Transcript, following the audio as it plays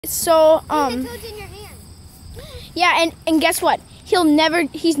So The toad's in your hand. yeah, and guess what? He's never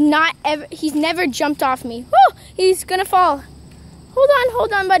jumped off me. Woo! He's gonna fall.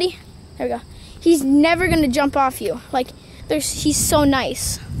 Hold on, buddy. There we go. He's never gonna jump off you. Like, he's so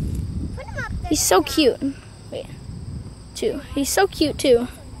nice. Put him up there. He's so cute. Wait, he's so cute too.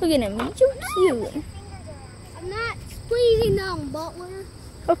 Look at him. He's so cute. I'm not squeezing them, Butler.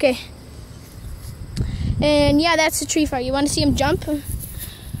 Okay. And yeah, that's the tree frog. You want to see him jump?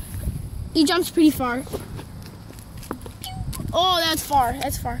 He jumps pretty far. Oh, that's far.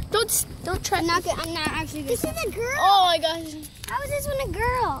 That's far. Don't try. I'm not actually. This is a girl. Oh my gosh. How is this one a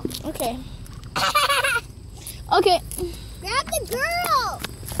girl? Okay. Okay. Grab the girl.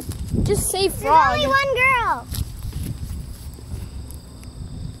 Just say There's frog. only one girl.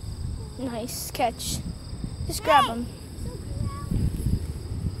 Nice catch. Just grab him.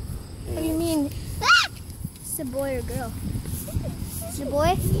 What do you mean? It's a boy or girl? It's a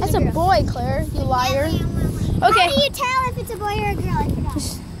boy? That's a boy, Claire. You liar. How Okay. do you tell if it's a boy or a girl? I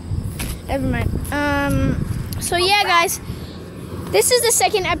forgot. Never mind. So yeah, guys, this is the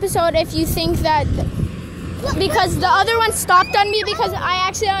second episode. If you think that, because the other one stopped on me because I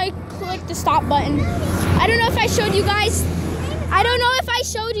accidentally clicked the stop button. I don't know if I showed you guys. I don't know if I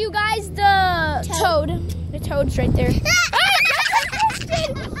showed you guys the toad. The toad's right there.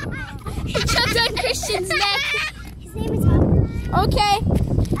 He jumped on Christian's neck. His name is Bob. Okay.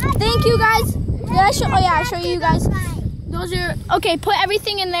 Thank you, guys. Did I show? Oh yeah, I show you guys. Those are okay. Put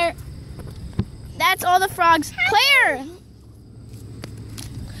everything in there. That's all the frogs. Claire.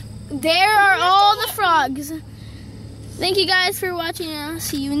 There are all the frogs. Thank you guys for watching. I'll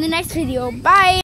see you in the next video. Bye.